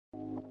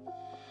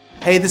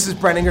Hey, this is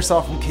Brent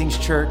Ingersoll from King's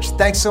Church.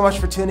 Thanks so much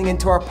for tuning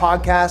into our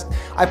podcast.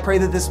 I pray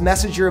that this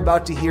message you're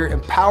about to hear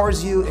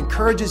empowers you,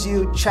 encourages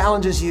you,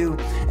 challenges you,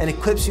 and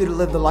equips you to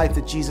live the life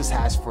that Jesus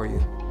has for you.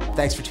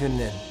 Thanks for tuning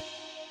in.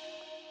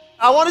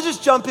 I want to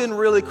just jump in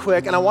really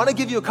quick, and I want to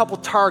give you a couple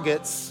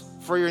targets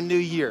for your new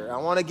year. I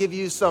want to give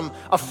you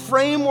a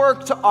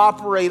framework to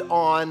operate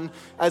on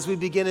as we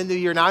begin a new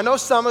year. Now, I know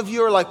some of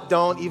you are like,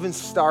 don't even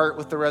start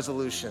with the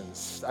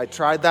resolutions. I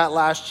tried that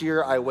last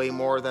year. I weigh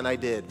more than I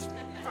did.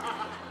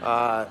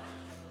 I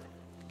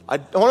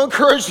want to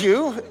encourage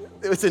you.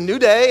 It's a new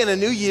day and a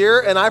new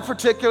year, and I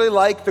particularly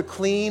like the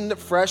clean,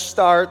 fresh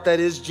start that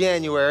is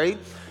January.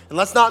 And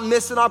let's not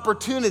miss an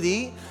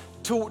opportunity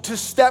to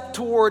step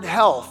toward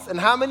health. And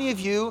how many of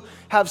you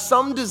have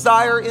some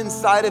desire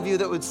inside of you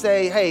that would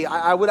say, hey,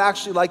 I would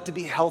actually like to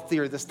be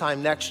healthier this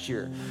time next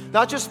year?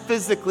 Not just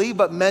physically,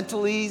 but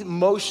mentally,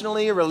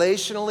 emotionally,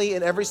 relationally,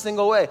 in every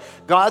single way.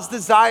 God's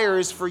desire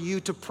is for you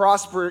to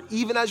prosper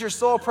even as your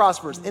soul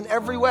prospers in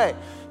every way.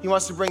 He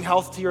wants to bring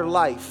health to your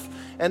life.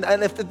 And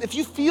if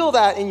you feel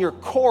that in your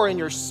core, in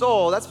your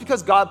soul, that's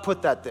because God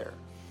put that there.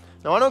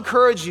 Now, I want to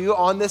encourage you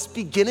on this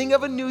beginning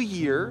of a new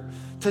year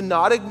to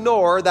not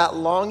ignore that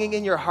longing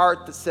in your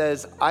heart that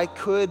says, I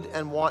could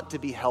and want to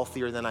be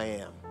healthier than I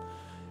am.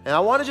 And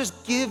I want to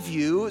just give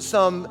you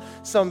some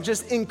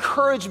just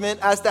encouragement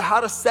as to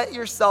how to set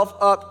yourself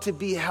up to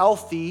be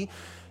healthy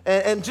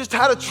and just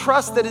how to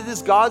trust that it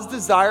is God's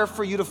desire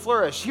for you to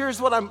flourish.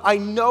 Here's what I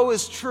know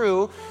is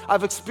true.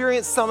 I've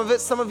experienced some of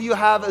it. Some of you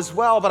have as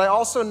well, but I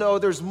also know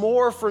there's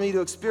more for me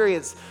to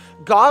experience.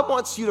 God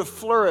wants you to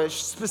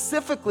flourish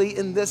specifically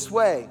in this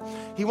way.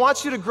 He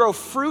wants you to grow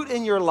fruit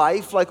in your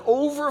life, like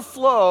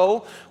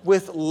overflow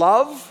with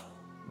love,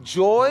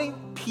 joy,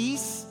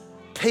 peace,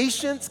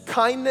 patience,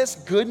 kindness,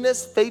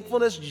 goodness,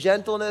 faithfulness,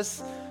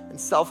 gentleness, and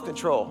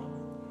self-control.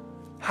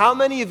 How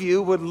many of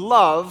you would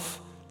love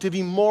to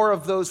be more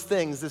of those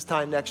things this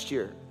time next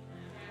year?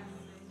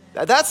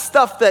 Now, that's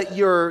stuff that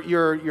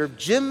your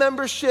gym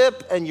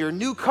membership and your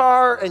new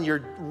car and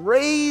your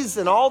raise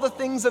and all the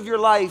things of your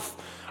life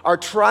are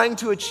trying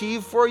to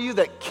achieve for you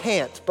that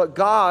can't. But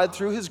God,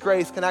 through His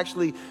grace, can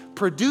actually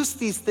produce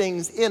these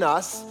things in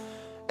us.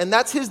 And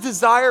that's His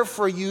desire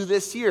for you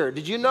this year.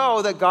 Did you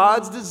know that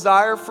God's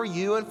desire for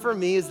you and for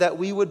me is that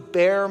we would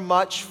bear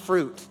much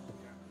fruit?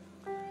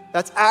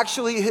 That's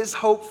actually His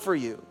hope for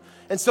you.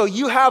 And so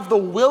you have the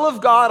will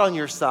of God on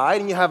your side,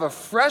 and you have a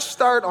fresh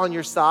start on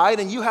your side,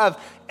 and you have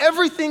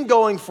everything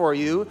going for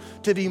you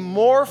to be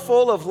more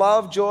full of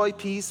love, joy,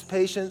 peace,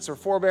 patience, or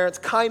forbearance,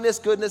 kindness,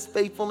 goodness,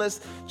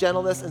 faithfulness,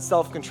 gentleness, and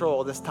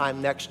self-control this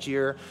time next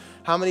year.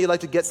 How many would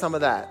like to get some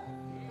of that?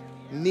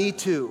 Me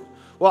too.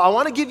 Well, I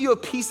want to give you a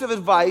piece of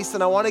advice,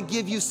 and I want to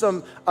give you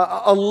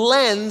a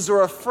lens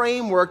or a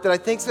framework that I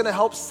think is going to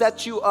help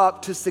set you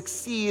up to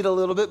succeed a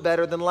little bit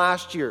better than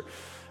last year.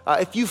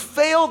 If you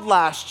failed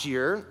last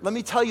year, let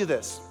me tell you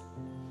this.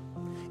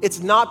 It's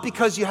not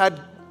because you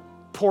had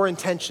poor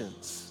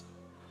intentions.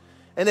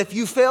 And if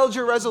you failed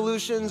your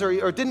resolutions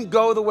or didn't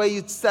go the way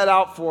you'd set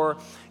out for,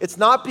 it's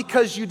not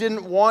because you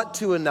didn't want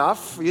to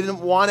enough or you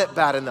didn't want it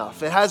bad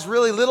enough. It has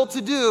really little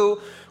to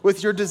do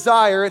with your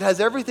desire. It has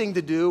everything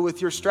to do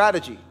with your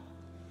strategy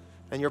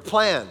and your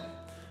plan.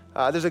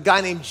 There's a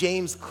guy named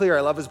James Clear.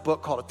 I love his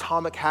book called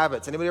Atomic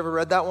Habits. Anybody ever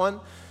read that one?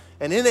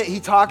 And in it, he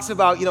talks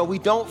about, we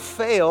don't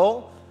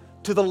fail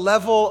to the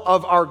level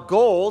of our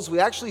goals. We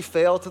actually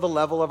fail to the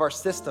level of our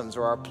systems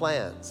or our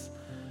plans.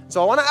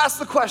 So I want to ask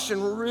the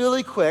question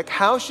really quick.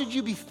 How should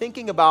you be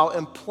thinking about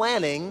and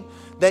planning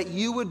that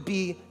you would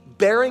be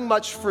bearing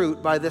much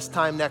fruit by this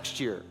time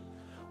next year?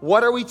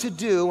 What are we to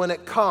do when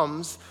it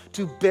comes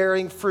to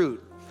bearing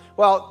fruit?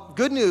 Well,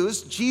 good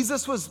news.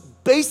 Jesus was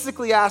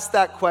basically asked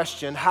that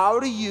question. How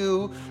do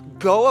you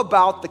go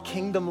about the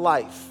kingdom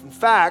life? In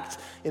fact,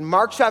 in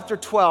Mark chapter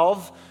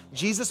 12,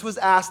 Jesus was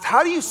asked,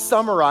 how do you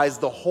summarize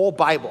the whole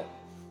Bible,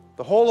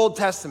 the whole Old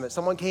Testament?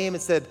 Someone came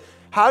and said,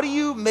 how do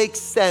you make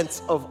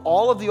sense of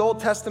all of the Old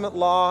Testament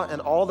law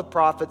and all the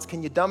prophets?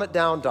 Can you dumb it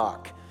down,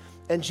 Doc?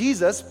 And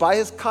Jesus, by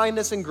His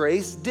kindness and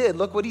grace, did.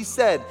 Look what He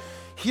said.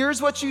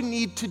 Here's what you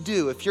need to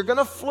do. If you're going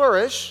to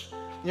flourish,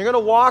 you're going to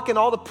walk in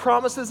all the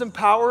promises and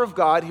power of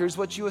God, here's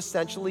what you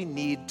essentially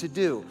need to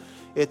do.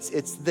 It's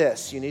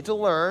this. You need to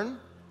learn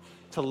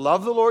to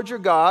love the Lord your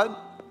God.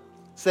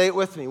 Say it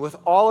with me. With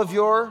all of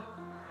your...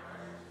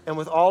 And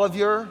with all of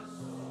your,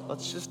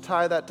 let's just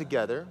tie that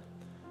together.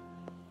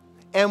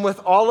 And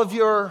with all of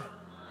your,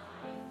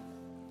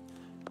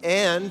 you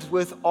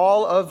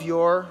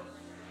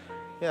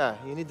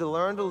need to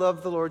learn to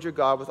love the Lord your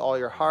God with all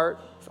your heart,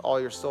 with all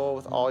your soul,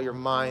 with all your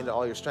mind,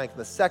 all your strength. And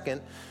the second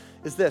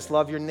is this,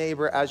 love your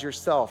neighbor as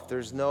yourself.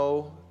 There's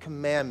no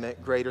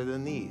commandment greater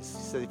than these.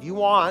 He said, if you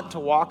want to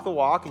walk the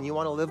walk and you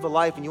want to live the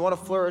life and you want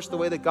to flourish the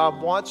way that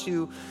God wants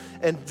you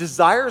and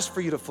desires for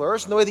you to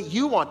flourish and the way that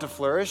you want to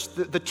flourish,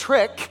 the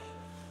trick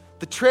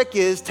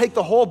is take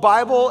the whole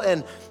Bible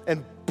and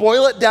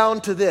boil it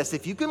down to this.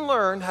 If you can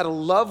learn how to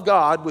love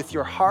God with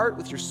your heart,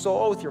 with your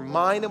soul, with your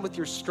mind, and with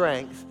your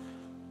strength,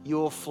 you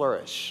will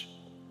flourish.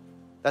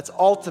 That's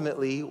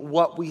ultimately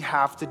what we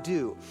have to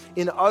do.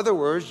 In other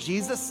words,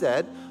 Jesus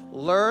said,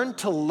 learn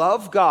to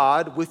love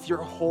God with your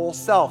whole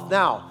self.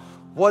 Now,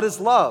 what is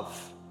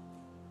love?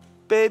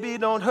 Baby,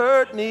 don't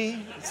hurt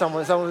me.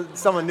 Someone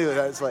knew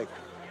that. It's like,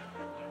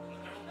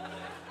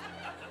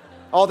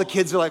 all the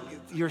kids are like,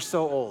 you're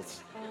so old.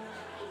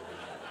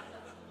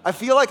 I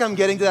feel like I'm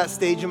getting to that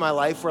stage in my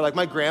life where like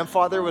my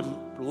grandfather would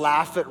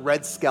laugh at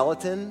Red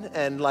Skeleton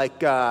and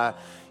like, the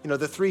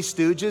Three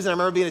Stooges. And I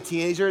remember being a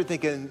teenager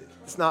thinking,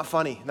 it's not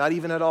funny, not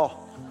even at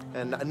all.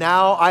 And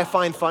now I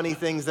find funny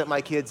things that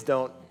my kids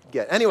don't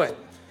get. Anyway,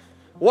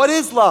 what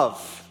is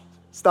love?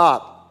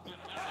 Stop.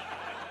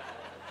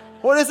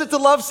 What is it to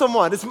love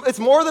someone? It's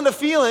more than a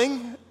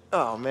feeling.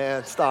 Oh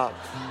man, stop.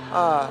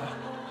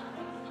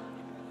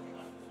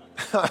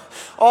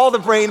 All the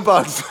brain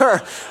bugs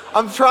are,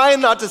 I'm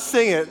trying not to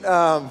sing it.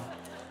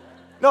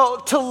 No,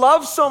 to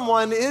love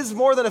someone is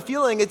more than a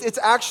feeling. It's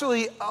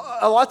actually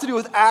a lot to do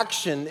with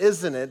action,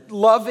 isn't it?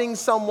 Loving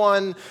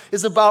someone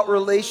is about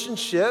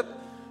relationship,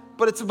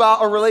 but it's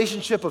about a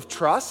relationship of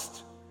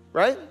trust,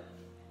 right?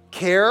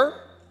 Care,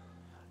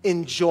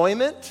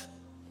 enjoyment,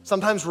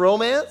 sometimes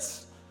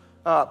romance,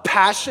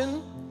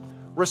 passion,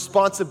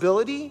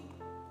 responsibility,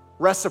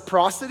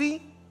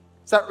 reciprocity.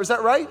 Is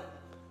that right?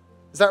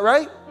 Is that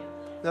right?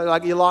 No,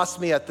 like you lost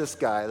me at this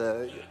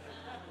guy.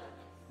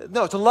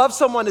 No, to love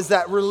someone is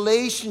that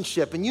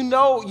relationship, and you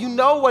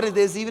know what it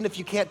is even if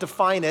you can't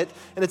define it,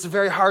 and it's a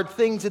very hard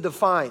thing to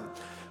define.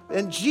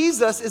 And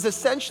Jesus is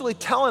essentially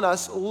telling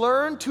us,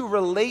 learn to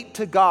relate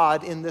to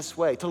God in this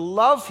way, to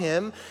love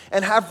him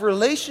and have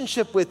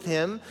relationship with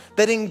him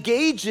that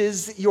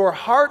engages your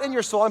heart and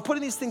your soul. I'm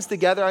putting these things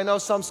together. I know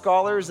some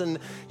scholars, and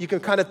you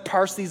can kind of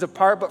parse these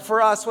apart, but for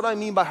us, what do I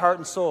mean by heart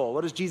and soul?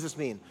 What does Jesus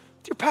mean?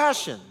 With your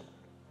passion,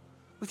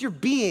 with your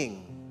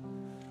being,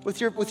 with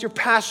your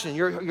passion,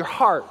 your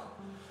heart.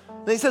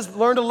 Then he says,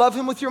 learn to love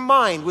him with your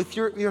mind, with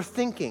your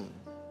thinking.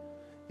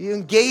 You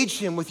engage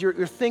him with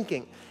your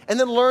thinking. And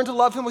then learn to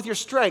love him with your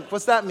strength.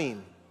 What's that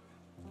mean?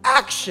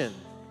 Action,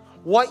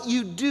 what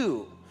you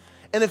do.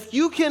 And if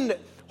you can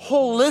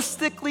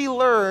holistically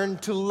learn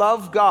to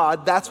love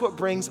God, that's what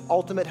brings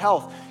ultimate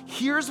health.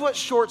 Here's what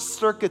short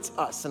circuits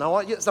us. And I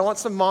want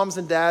some moms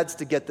and dads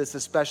to get this,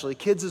 especially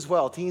kids as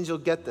well. Teens, you'll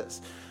get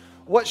this.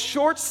 What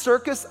short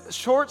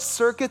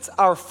circuits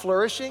our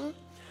flourishing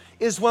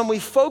is when we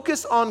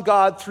focus on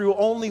God through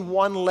only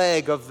one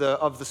leg of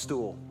the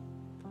stool,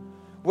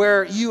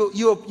 where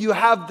you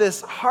have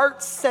this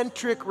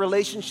heart-centric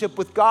relationship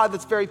with God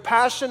that's very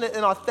passionate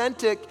and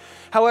authentic.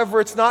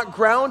 However, it's not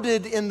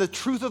grounded in the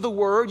truth of the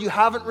word. You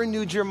haven't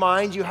renewed your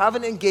mind. You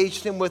haven't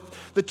engaged him with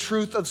the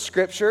truth of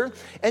Scripture.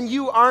 And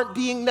you aren't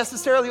being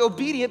necessarily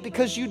obedient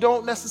because you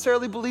don't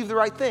necessarily believe the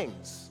right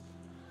things.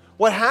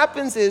 What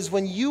happens is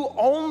when you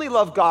only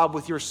love God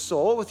with your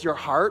soul, with your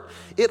heart,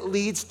 it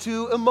leads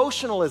to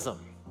emotionalism,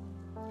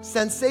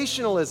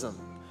 sensationalism.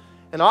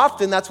 And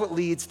often that's what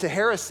leads to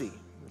heresy.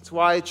 That's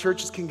why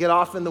churches can get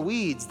off in the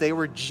weeds. They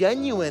were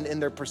genuine in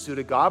their pursuit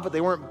of God, but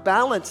they weren't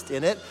balanced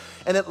in it,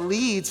 and it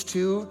leads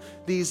to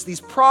these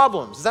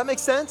problems. Does that make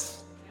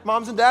sense?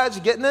 Moms and dads,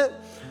 you getting it?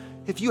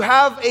 If you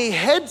have a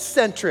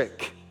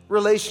head-centric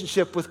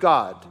relationship with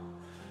God,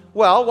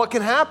 well, what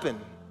can happen?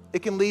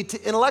 It can lead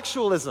to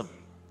intellectualism.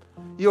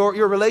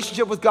 Your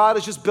relationship with God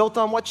is just built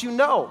on what you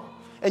know,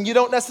 and you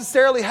don't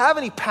necessarily have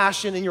any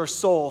passion in your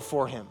soul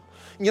for him.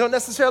 You don't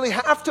necessarily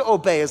have to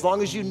obey as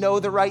long as you know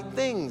the right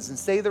things and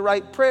say the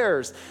right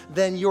prayers,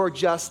 then you're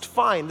just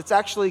fine. It's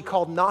actually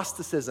called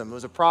Gnosticism. It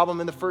was a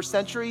problem in the first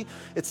century.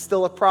 It's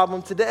still a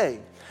problem today.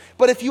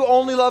 But if you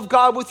only love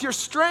God with your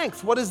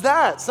strength, what is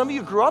that? Some of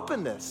you grew up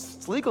in this.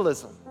 It's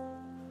legalism.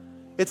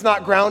 It's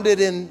not grounded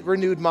in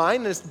renewed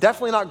mind, and it's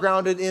definitely not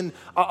grounded in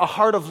a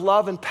heart of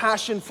love and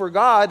passion for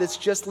God. It's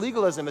just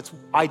legalism. It's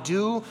I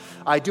do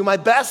my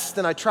best,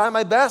 and I try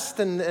my best,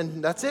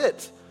 and that's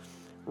it.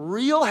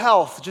 Real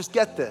health, just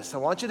get this. I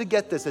want you to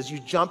get this as you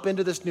jump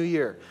into this new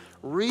year.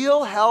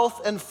 Real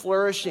health and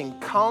flourishing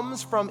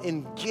comes from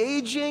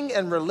engaging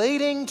and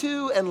relating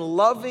to and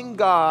loving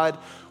God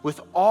with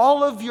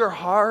all of your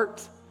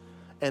heart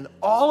and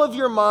all of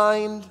your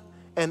mind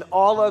and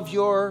all of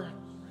your...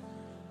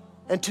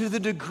 And to the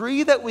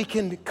degree that we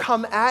can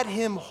come at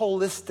him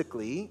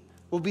holistically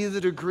will be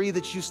the degree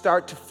that you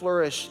start to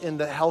flourish in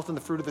the health and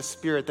the fruit of the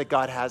Spirit that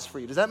God has for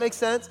you. Does that make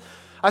sense?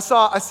 I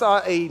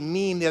saw a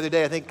meme the other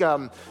day. I think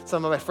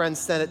some of my friends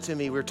sent it to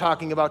me. We were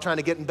talking about trying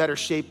to get in better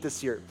shape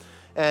this year.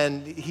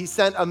 And he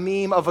sent a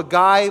meme of a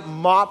guy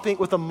mopping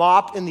with a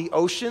mop in the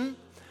ocean.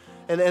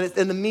 And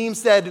the meme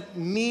said,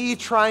 me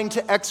trying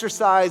to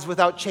exercise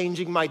without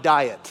changing my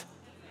diet.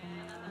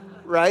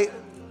 Right?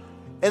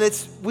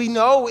 And we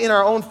know in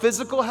our own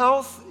physical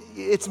health,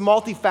 it's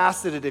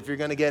multifaceted if you're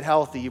going to get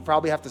healthy. You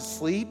probably have to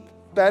sleep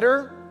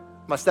better.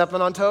 Am I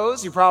stepping on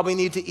toes? You probably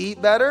need to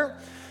eat better.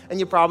 And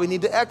you probably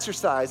need to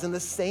exercise. And the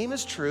same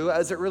is true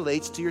as it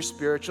relates to your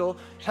spiritual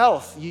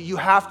health. You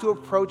have to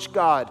approach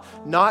God,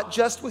 not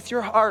just with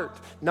your heart,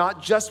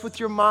 not just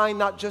with your mind,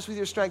 not just with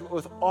your strength, but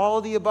with all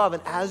of the above.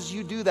 And as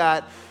you do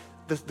that,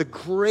 the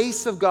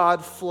grace of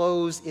God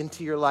flows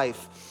into your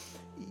life.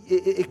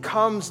 It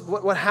comes,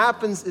 what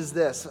happens is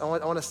this. I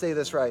want to say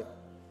this right.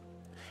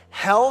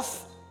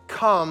 Health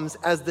comes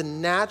as the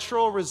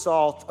natural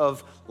result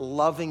of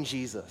loving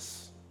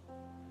Jesus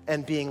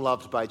and being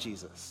loved by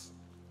Jesus.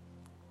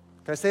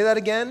 Can I say that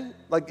again?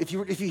 Like if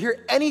you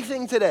hear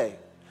anything today,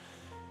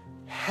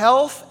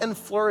 health and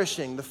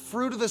flourishing, the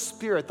fruit of the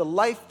Spirit, the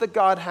life that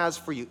God has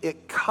for you,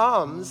 it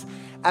comes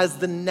as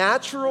the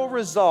natural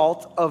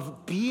result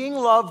of being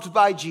loved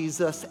by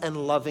Jesus and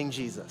loving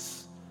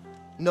Jesus.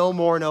 No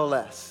more, no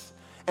less.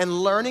 And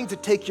learning to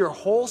take your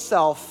whole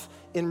self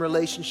in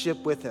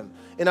relationship with him.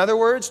 In other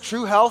words,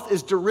 true health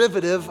is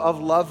derivative of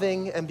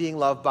loving and being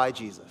loved by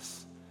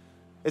Jesus.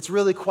 It's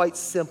really quite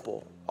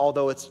simple,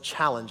 although it's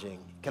challenging.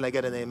 Can I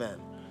get an amen?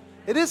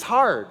 It is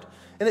hard,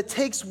 and it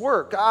takes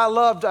work. I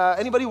loved,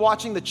 anybody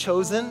watching The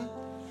Chosen?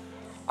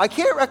 I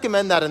can't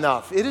recommend that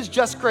enough. It is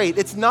just great.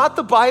 It's not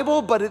the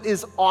Bible, but it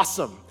is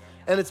awesome.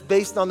 And it's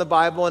based on the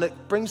Bible, and it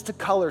brings to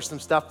color some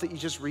stuff that you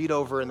just read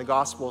over in the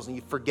Gospels, and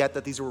you forget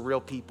that these were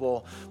real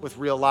people with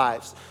real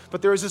lives.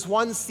 But there was this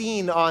one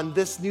scene on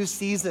this new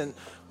season.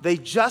 They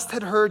just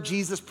had heard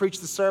Jesus preach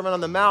the Sermon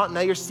on the Mount, and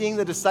now you're seeing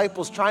the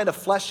disciples trying to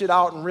flesh it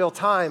out in real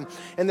time.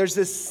 And there's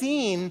this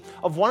scene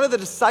of one of the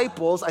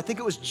disciples, I think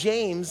it was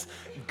James,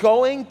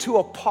 going to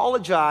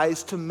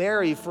apologize to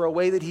Mary for a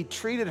way that he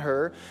treated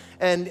her.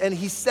 And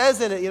he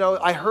says in it,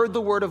 I heard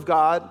the word of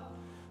God.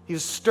 He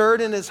was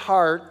stirred in his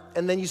heart,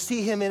 and then you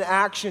see him in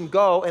action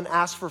go and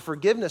ask for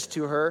forgiveness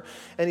to her.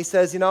 And he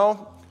says, I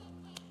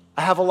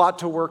have a lot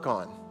to work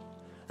on.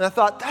 And I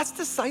thought, that's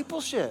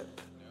discipleship.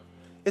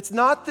 It's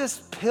not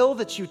this pill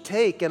that you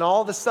take and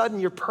all of a sudden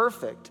you're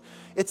perfect.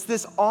 It's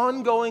this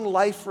ongoing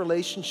life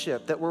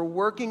relationship that we're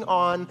working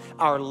on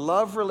our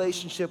love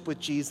relationship with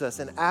Jesus.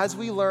 And as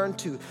we learn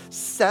to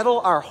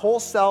settle our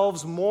whole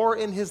selves more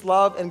in his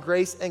love and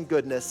grace and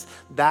goodness,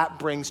 that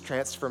brings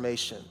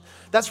transformation.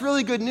 That's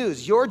really good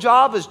news. Your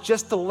job is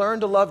just to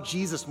learn to love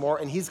Jesus more,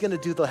 and he's going to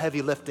do the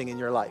heavy lifting in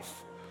your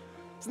life.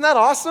 Isn't that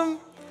awesome?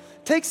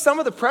 Take some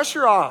of the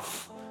pressure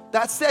off.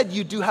 That said,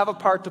 you do have a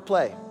part to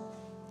play.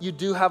 You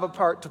do have a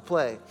part to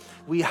play.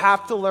 We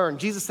have to learn.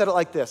 Jesus said it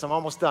like this. I'm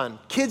almost done.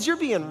 Kids, you're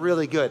being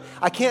really good.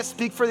 I can't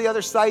speak for the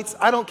other sites.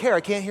 I don't care. I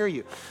can't hear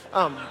you.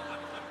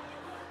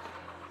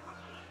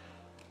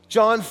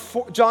 John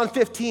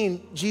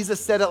 15, Jesus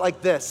said it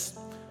like this.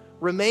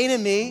 Remain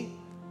in me,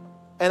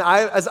 and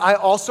as I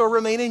also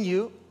remain in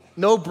you.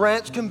 No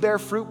branch can bear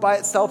fruit by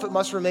itself. It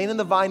must remain in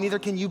the vine. Neither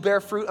can you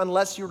bear fruit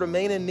unless you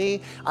remain in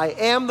me. I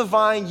am the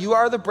vine. You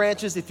are the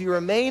branches. If you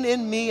remain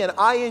in me and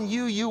I in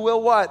you, you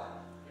will what?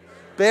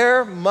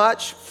 Bear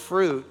much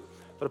fruit.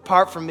 But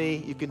apart from me,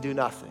 you can do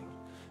nothing.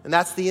 And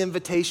that's the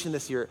invitation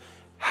this year.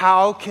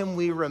 How can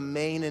we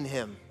remain in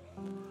him?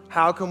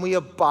 How can we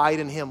abide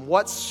in him?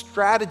 What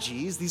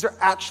strategies, these are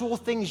actual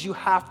things you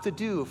have to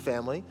do,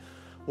 family.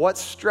 What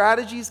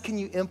strategies can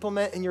you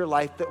implement in your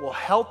life that will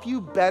help you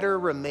better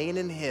remain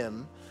in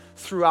him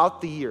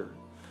throughout the year?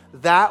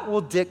 That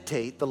will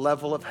dictate the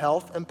level of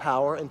health and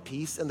power and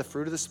peace and the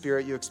fruit of the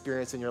Spirit you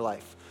experience in your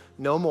life.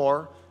 No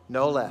more,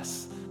 no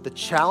less. The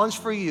challenge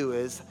for you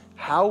is,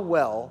 how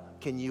well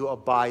can you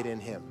abide in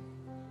him?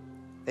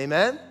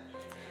 Amen?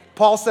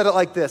 Paul said it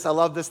like this. I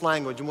love this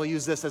language, and we'll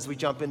use this as we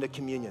jump into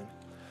communion.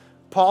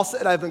 Paul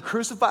said, I've been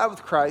crucified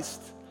with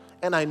Christ,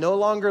 and I no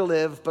longer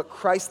live, but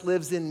Christ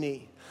lives in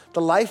me.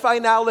 The life I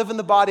now live in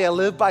the body, I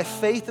live by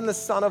faith in the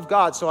Son of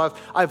God. So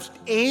I've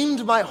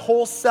aimed my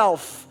whole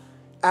self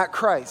at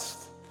Christ.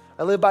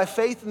 I live by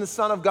faith in the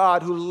Son of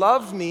God who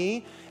loved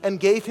me and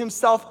gave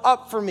himself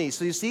up for me.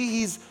 So you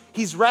see,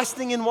 he's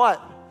resting in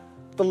what?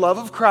 The love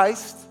of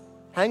Christ.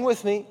 Hang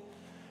with me.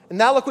 And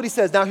now look what he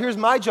says. Now here's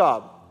my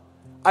job.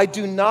 I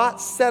do not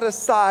set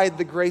aside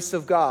the grace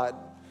of God.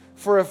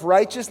 For if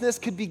righteousness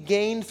could be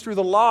gained through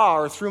the law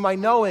or through my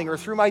knowing or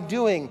through my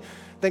doing,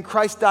 then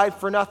Christ died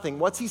for nothing.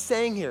 What's he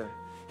saying here?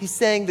 He's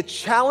saying the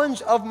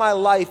challenge of my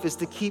life is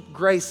to keep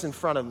grace in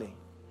front of me.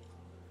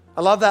 I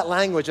love that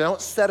language. I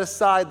don't set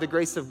aside the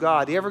grace of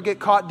God. Do you ever get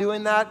caught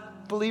doing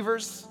that,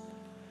 believers?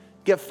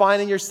 Get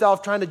finding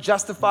yourself trying to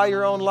justify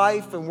your own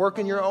life and work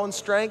in your own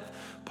strength?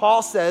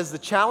 Paul says the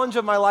challenge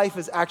of my life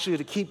is actually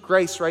to keep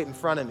grace right in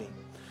front of me.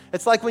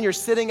 It's like when you're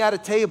sitting at a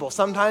table.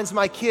 Sometimes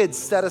my kids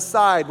set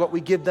aside what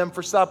we give them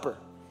for supper.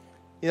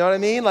 You know what I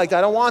mean? Like, I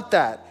don't want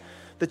that.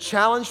 The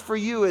challenge for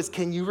you is,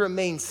 can you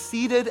remain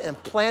seated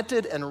and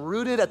planted and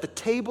rooted at the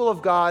table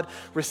of God,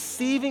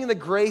 receiving the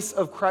grace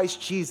of Christ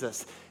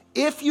Jesus?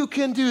 If you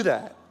can do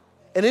that,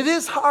 and it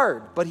is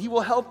hard, but he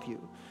will help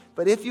you.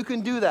 But if you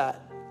can do that,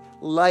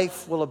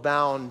 life will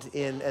abound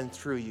in and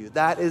through you.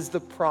 That is the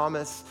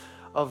promise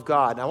of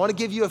God. Now, I want to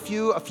give you a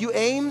few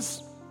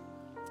aims.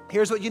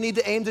 Here's what you need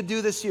to aim to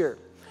do this year.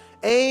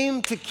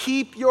 Aim to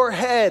keep your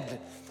head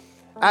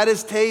at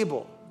his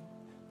table.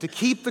 To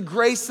keep the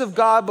grace of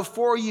God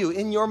before you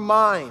in your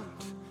mind,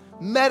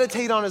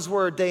 Meditate on his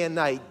word day and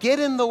night. Get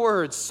in the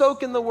word,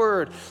 soak in the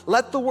word.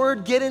 Let the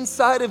word get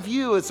inside of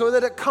you so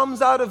that it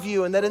comes out of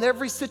you and that in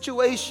every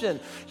situation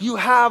you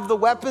have the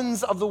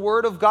weapons of the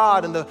word of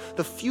God and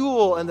the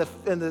fuel and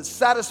the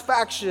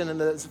satisfaction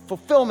and the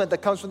fulfillment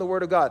that comes from the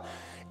word of God.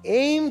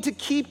 Aim to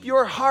keep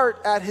your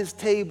heart at his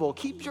table.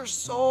 Keep your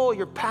soul,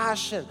 your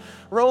passion.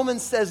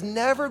 Romans says,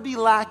 never be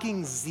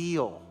lacking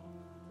zeal.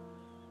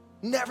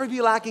 Never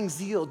be lacking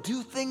zeal.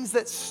 Do things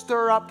that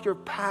stir up your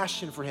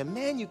passion for him.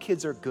 Man, you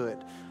kids are good.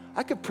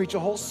 I could preach a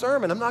whole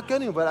sermon. I'm not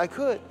going to, but I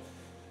could.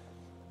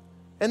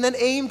 And then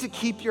aim to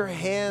keep your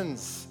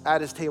hands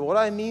at his table. What do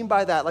I mean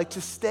by that? Like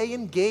to stay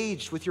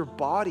engaged with your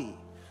body,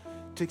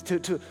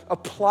 to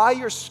apply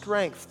your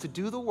strength, to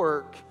do the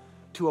work,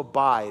 to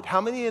abide.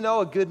 How many of you know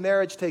a good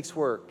marriage takes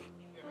work?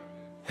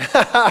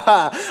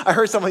 I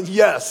heard someone,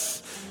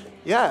 yes.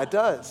 Yeah, it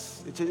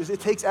does.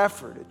 It takes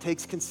effort. It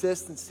takes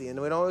consistency, and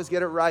we don't always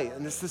get it right.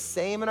 And it's the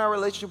same in our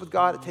relationship with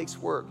God. It takes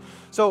work.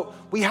 So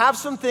we have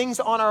some things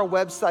on our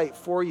website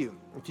for you.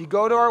 If you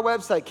go to our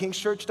website,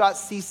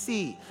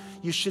 kingschurch.cc,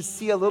 you should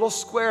see a little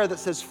square that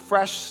says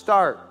Fresh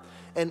Start.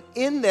 And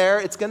in there,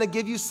 it's going to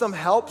give you some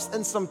helps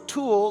and some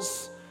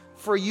tools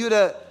for you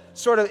to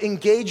sort of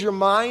engage your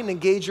mind,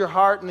 engage your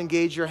heart, and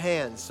engage your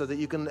hands so that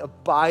you can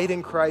abide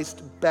in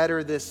Christ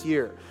better this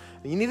year.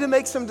 You need to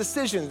make some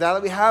decisions. Now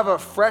that we have a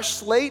fresh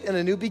slate and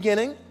a new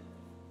beginning,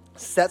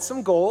 set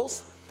some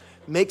goals,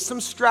 make some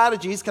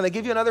strategies. Can I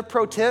give you another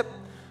pro tip?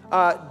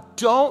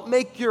 Don't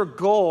make your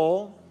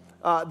goal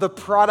the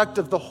product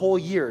of the whole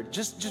year.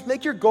 Just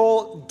make your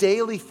goal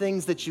daily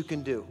things that you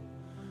can do.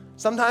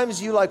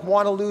 Sometimes you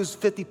want to lose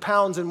 50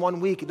 pounds in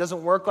 1 week. It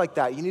doesn't work like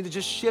that. You need to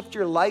just shift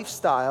your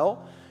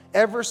lifestyle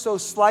ever so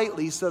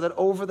slightly so that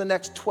over the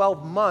next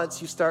 12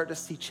 months you start to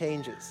see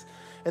changes.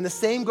 And the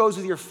same goes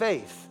with your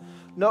faith.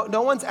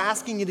 No one's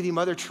asking you to be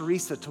Mother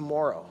Teresa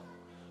tomorrow.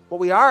 What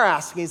we are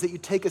asking is that you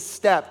take a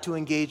step to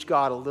engage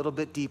God a little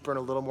bit deeper and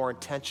a little more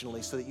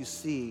intentionally so that you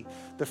see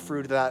the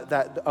fruit of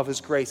that of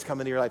his grace come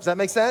into your life. Does that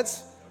make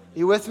sense? Are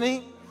you with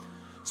me?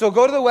 So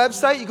go to the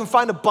website. You can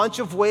find a bunch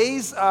of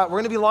ways. We're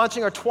going to be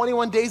launching our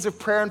 21 days of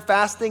prayer and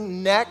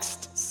fasting.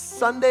 Next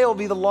Sunday will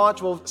be the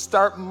launch. We'll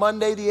start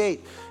Monday the 8th.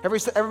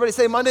 Everybody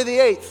say Monday the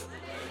 8th.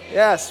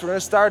 Yes, we're going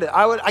to start it.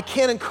 I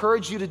can't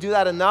encourage you to do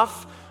that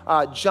enough.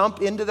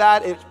 Jump into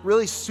that. It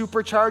really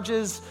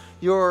supercharges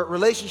your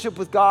relationship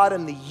with God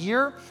in the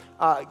year.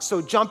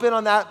 So jump in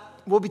on that.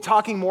 We'll be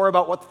talking more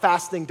about what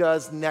fasting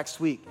does next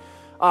week.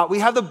 We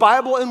have the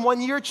Bible in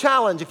 1 year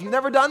challenge. If you've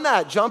never done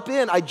that, jump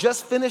in. I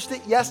just finished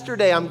it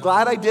yesterday. I'm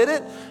glad I did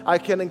it. I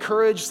can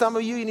encourage some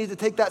of you. You need to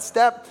take that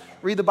step.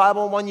 Read the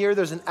Bible in 1 year.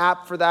 There's an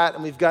app for that,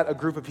 and we've got a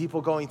group of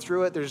people going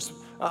through it. There's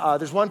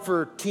one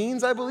for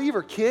teens, I believe,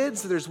 or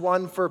kids. There's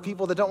one for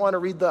people that don't want to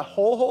read the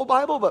whole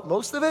Bible, but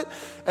most of it.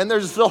 And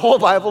there's the whole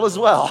Bible as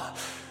well.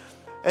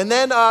 And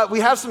then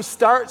we have some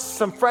starts,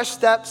 some fresh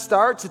step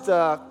starts. It's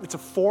a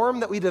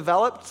form that we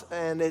developed,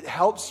 and it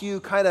helps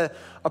you kind of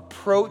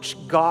approach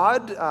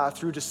God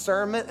through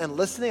discernment and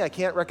listening. I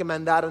can't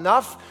recommend that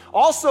enough.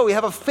 Also, we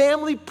have a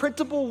family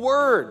printable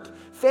word.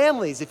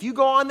 Families, if you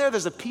go on there,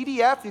 there's a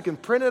PDF. You can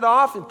print it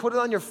off and put it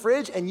on your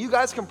fridge, and you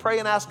guys can pray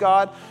and ask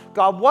God,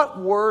 what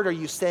word are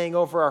you saying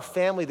over our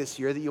family this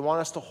year that you want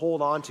us to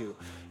hold on to?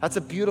 That's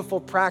a beautiful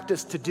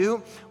practice to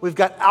do. We've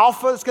got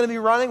Alpha that's going to be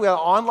running. We have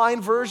an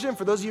online version.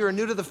 For those of you who are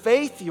new to the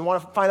faith, you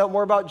want to find out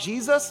more about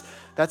Jesus,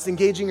 that's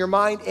engaging your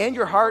mind and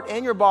your heart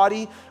and your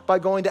body by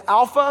going to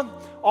Alpha.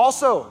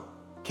 Also,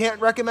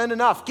 can't recommend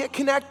enough. Get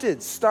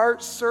connected.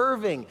 Start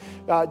serving.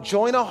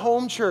 Join a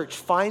home church.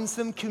 Find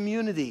some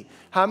community.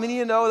 How many of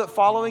you know that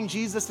following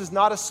Jesus is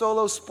not a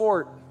solo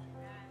sport?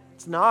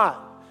 It's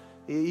not.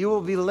 You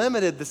will be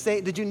limited.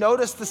 Did you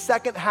notice the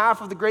second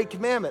half of the Great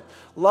Commandment?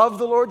 Love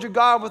the Lord your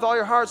God with all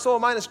your heart, soul,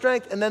 mind, and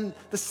strength. And then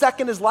the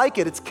second is like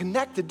it. It's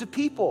connected to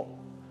people.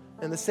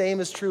 And the same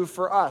is true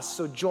for us.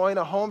 So join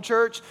a home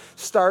church,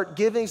 start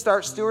giving,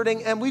 start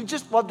stewarding, and we'd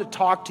just love to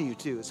talk to you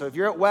too. So if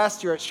you're at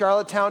West, you're at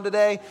Charlottetown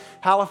today,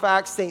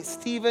 Halifax, St.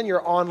 Stephen,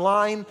 you're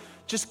online,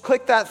 just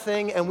click that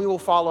thing and we will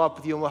follow up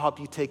with you and we'll help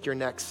you take your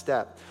next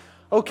step.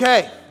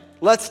 Okay,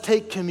 let's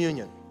take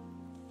communion.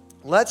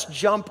 Let's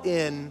jump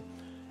in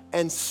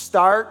and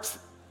start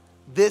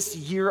this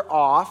year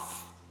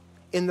off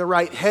in the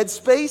right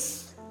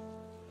headspace,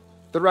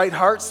 the right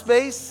heart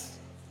space,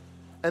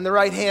 and the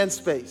right hand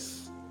space.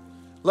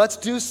 Let's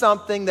do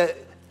something that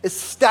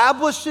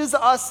establishes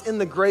us in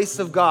the grace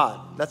of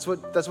God. That's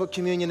what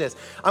communion is.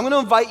 I'm going to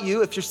invite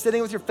you, if you're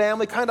sitting with your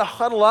family, kind of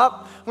huddle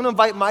up. I'm going to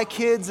invite my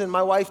kids and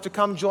my wife to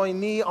come join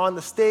me on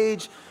the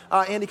stage.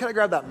 Andy, can I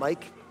grab that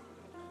mic?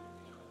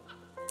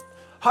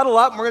 Huddle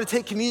up, and we're going to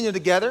take communion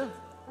together.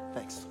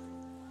 Thanks.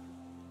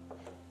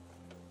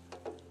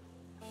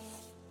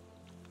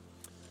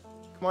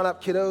 Come on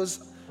up,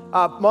 kiddos.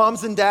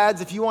 Moms and dads,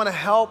 if you want to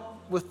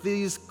help with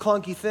these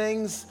clunky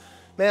things,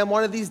 man,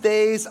 one of these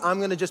days, I'm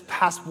going to just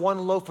pass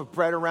one loaf of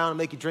bread around and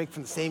make you drink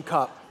from the same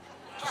cup.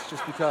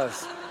 Just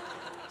because.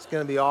 It's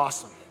going to be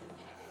awesome.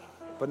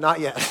 But not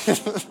yet.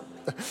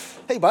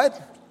 Hey, bud.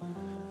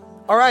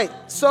 All right,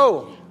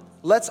 so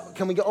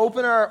can we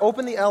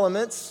open the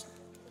elements?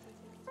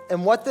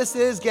 And what this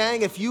is,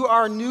 gang, if you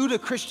are new to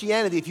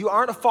Christianity, if you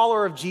aren't a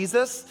follower of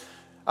Jesus,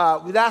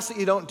 we'd ask that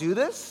you don't do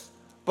this.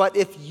 But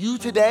if you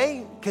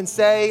today can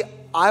say,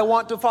 I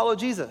want to follow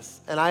Jesus,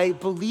 and I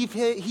believe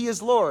he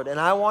is Lord, and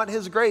I want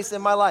his grace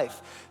in my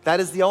life, that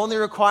is the only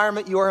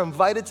requirement. You are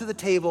invited to the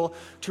table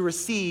to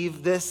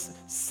receive this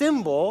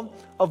symbol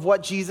of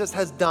what Jesus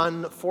has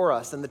done for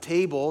us, and the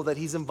table that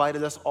he's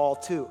invited us all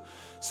to.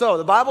 So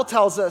the Bible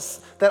tells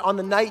us that on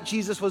the night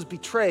Jesus was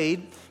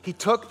betrayed, he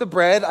took the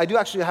bread. I do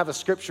actually have a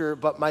scripture,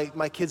 but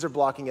my kids are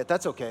blocking it.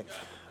 That's okay.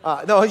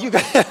 No, you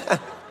guys.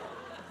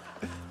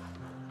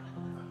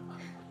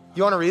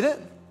 You want to read it?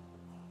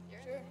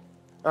 Sure.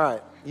 All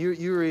right,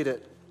 you read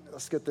it.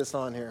 Let's get this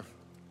on here.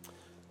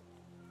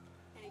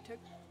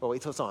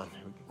 Wait till it's on.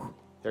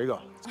 There you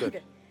go. It's good.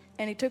 Okay.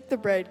 And he took the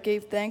bread,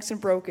 gave thanks,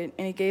 and broke it,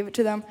 and he gave it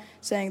to them,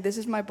 saying, "This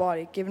is my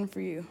body, given for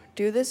you.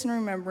 Do this in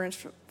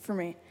remembrance for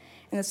me."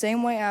 In the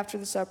same way, after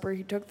the supper,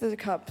 he took the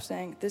cup,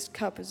 saying, "This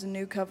cup is the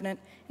new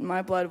covenant in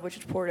my blood, which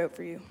is poured out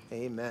for you."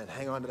 Amen.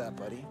 Hang on to that,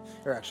 buddy.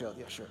 Or actually,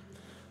 yeah, sure.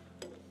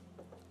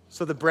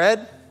 So the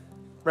bread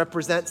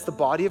represents the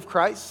body of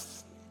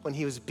Christ when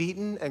he was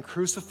beaten and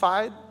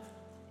crucified.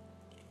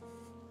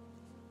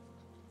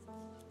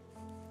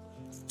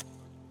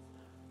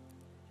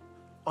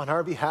 On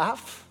our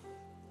behalf,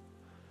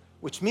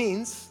 which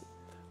means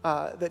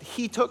that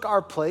he took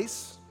our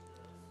place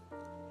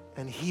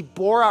and he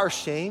bore our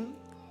shame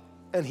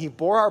and he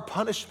bore our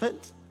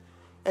punishment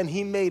and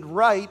he made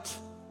right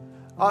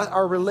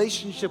our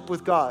relationship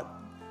with God.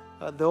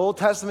 The Old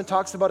Testament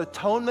talks about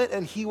atonement,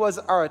 and he was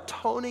our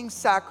atoning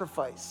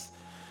sacrifice.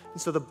 And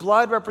so the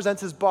blood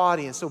represents his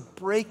body, and so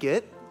break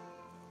it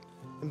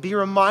and be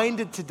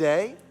reminded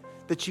today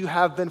that you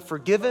have been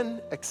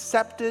forgiven,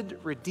 accepted,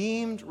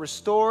 redeemed,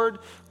 restored,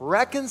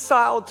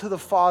 reconciled to the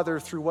Father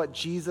through what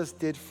Jesus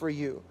did for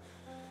you.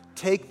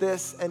 Take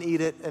this and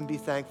eat it and be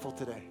thankful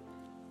today.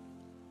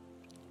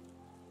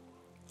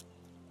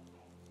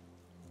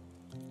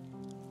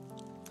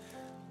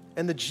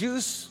 And the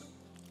juice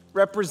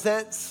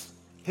represents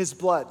his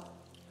blood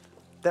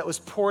that was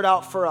poured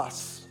out for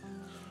us,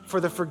 for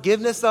the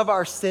forgiveness of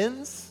our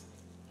sins,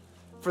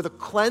 for the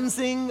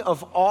cleansing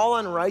of all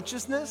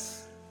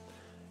unrighteousness.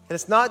 And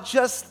it's not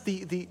just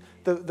the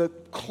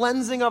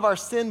cleansing of our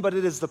sin, but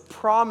it is the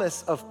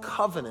promise of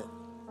covenant.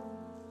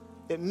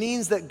 It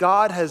means that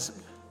God has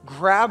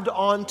grabbed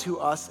onto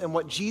us, and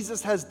what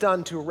Jesus has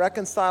done to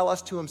reconcile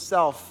us to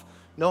himself,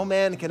 no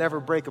man can ever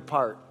break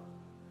apart.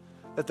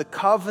 That the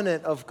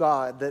covenant of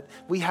God, that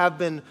we have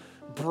been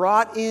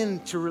brought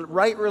into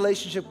right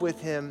relationship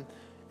with him,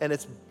 and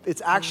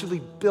it's actually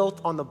built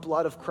on the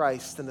blood of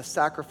Christ and the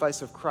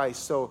sacrifice of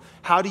Christ. So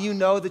how do you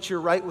know that you're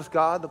right with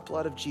God? The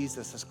blood of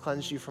Jesus has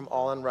cleansed you from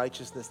all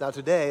unrighteousness. Now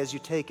today, as you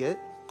take it,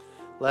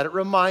 let it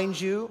remind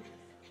you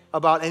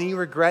about any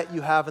regret you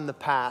have in the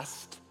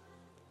past.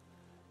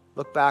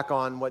 Look back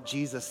on what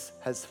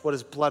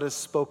his blood has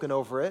spoken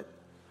over it.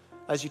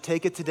 As you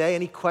take it today,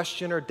 any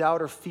question or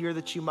doubt or fear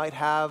that you might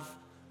have,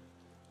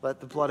 let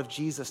the blood of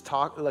Jesus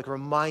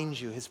remind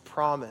you his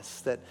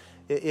promise that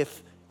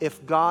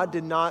if God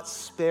did not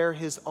spare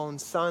his own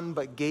son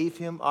but gave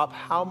him up,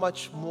 how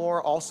much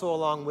more also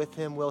along with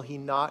him will he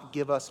not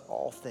give us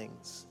all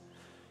things?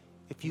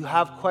 If you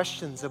have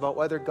questions about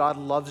whether God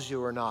loves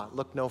you or not,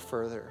 look no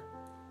further.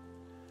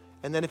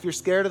 And then if you're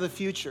scared of the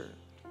future,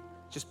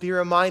 just be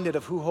reminded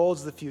of who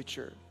holds the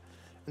future,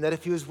 and that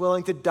if he was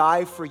willing to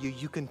die for you,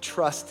 you can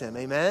trust him.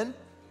 Amen?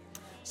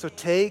 So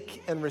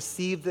take and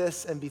receive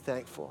this and be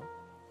thankful.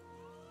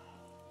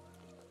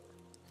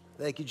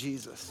 Thank you,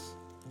 Jesus.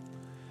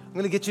 I'm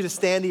going to get you to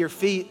stand to your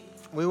feet.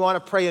 We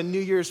want to pray a New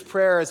Year's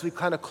prayer as we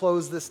kind of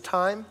close this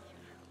time.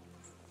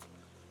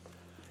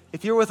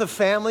 If you're with a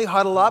family,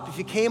 huddle up. If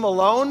you came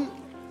alone,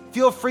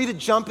 feel free to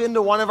jump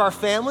into one of our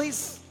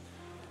families.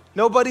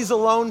 Nobody's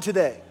alone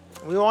today.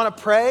 We want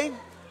to pray, and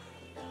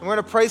we're going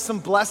to pray some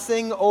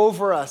blessing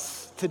over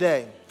us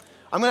today.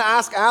 I'm going to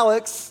ask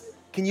Alex,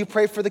 can you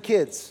pray for the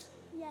kids?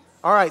 Yes.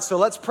 All right, so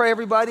let's pray,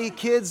 everybody.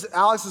 Kids,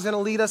 Alex is going to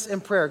lead us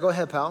in prayer. Go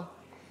ahead, pal.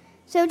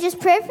 So just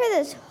pray for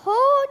this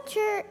whole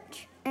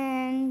church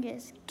and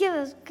just give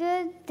us a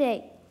good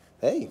day.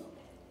 Hey,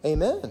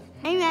 amen.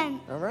 Amen.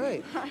 All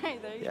right. All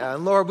right, there you go. Yeah,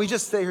 and Lord, we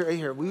just stay right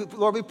here.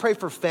 Lord, we pray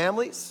for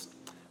families.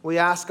 We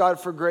ask God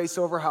for grace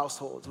over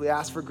households. We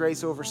ask for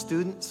grace over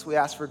students. We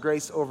ask for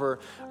grace over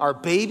our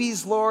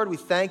babies, Lord. We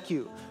thank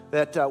you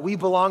that we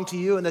belong to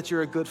you and that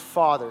you're a good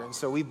father. And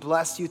so we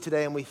bless you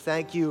today, and we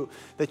thank you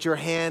that your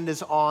hand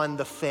is on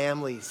the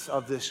families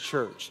of this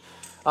church.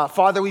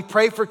 Father, we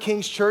pray for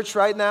King's Church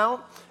right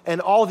now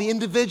and all the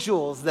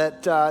individuals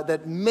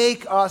that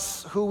make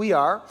us who we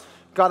are.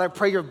 God, I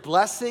pray your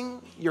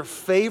blessing, your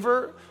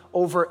favor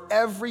over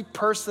every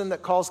person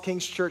that calls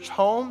King's Church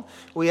home.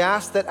 We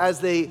ask that as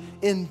they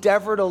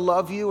endeavor to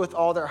love you with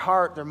all their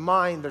heart, their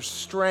mind, their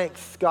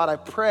strength, God, I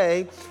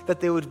pray that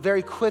they would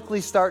very quickly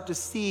start to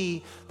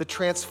see the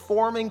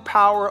transforming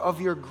power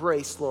of your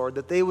grace, Lord,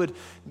 that they would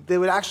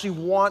actually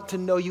want to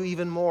know you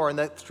even more, and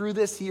that through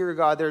this year,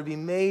 God, there would be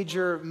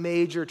major,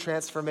 major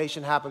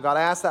transformation happen. God,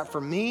 I ask that for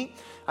me.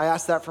 I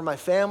ask that for my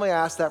family.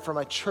 I ask that for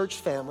my church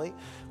family.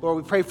 Lord,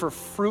 we pray for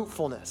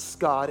fruitfulness,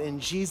 God, in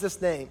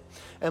Jesus' name.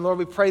 And Lord,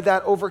 we pray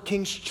that over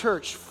King's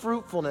Church,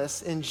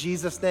 fruitfulness in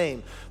Jesus'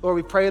 name. Lord,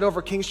 we pray it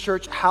over King's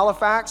Church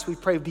Halifax. We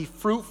pray be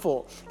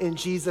fruitful in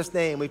Jesus'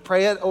 name. We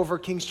pray it over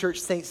King's Church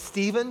St.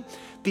 Stephen.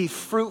 Be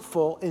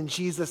fruitful in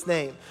Jesus'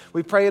 name.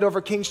 We pray it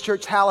over King's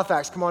Church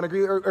Halifax. Come on,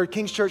 agree. Or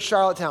King's Church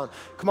Charlottetown.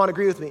 Come on,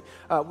 agree with me.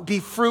 Be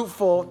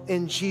fruitful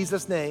in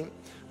Jesus' name.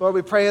 Lord,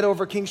 we pray it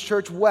over King's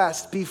Church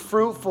West. Be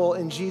fruitful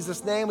in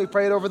Jesus' name. We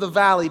pray it over the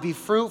Valley. Be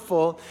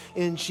fruitful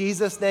in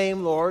Jesus'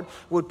 name, Lord.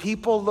 Would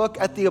people look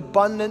at the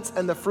abundance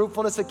and the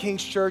fruitfulness of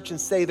King's Church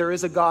and say there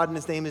is a God and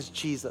his name is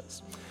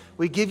Jesus?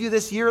 We give you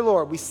this year,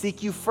 Lord. We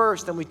seek you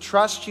first and we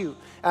trust you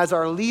as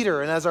our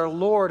leader and as our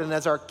Lord and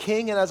as our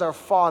King and as our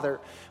Father.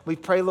 We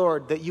pray,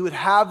 Lord, that you would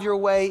have your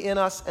way in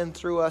us and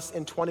through us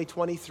in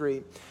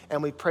 2023.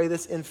 And we pray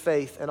this in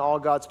faith, and all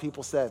God's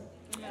people said,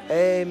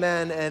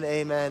 amen and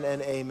amen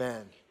and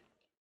amen.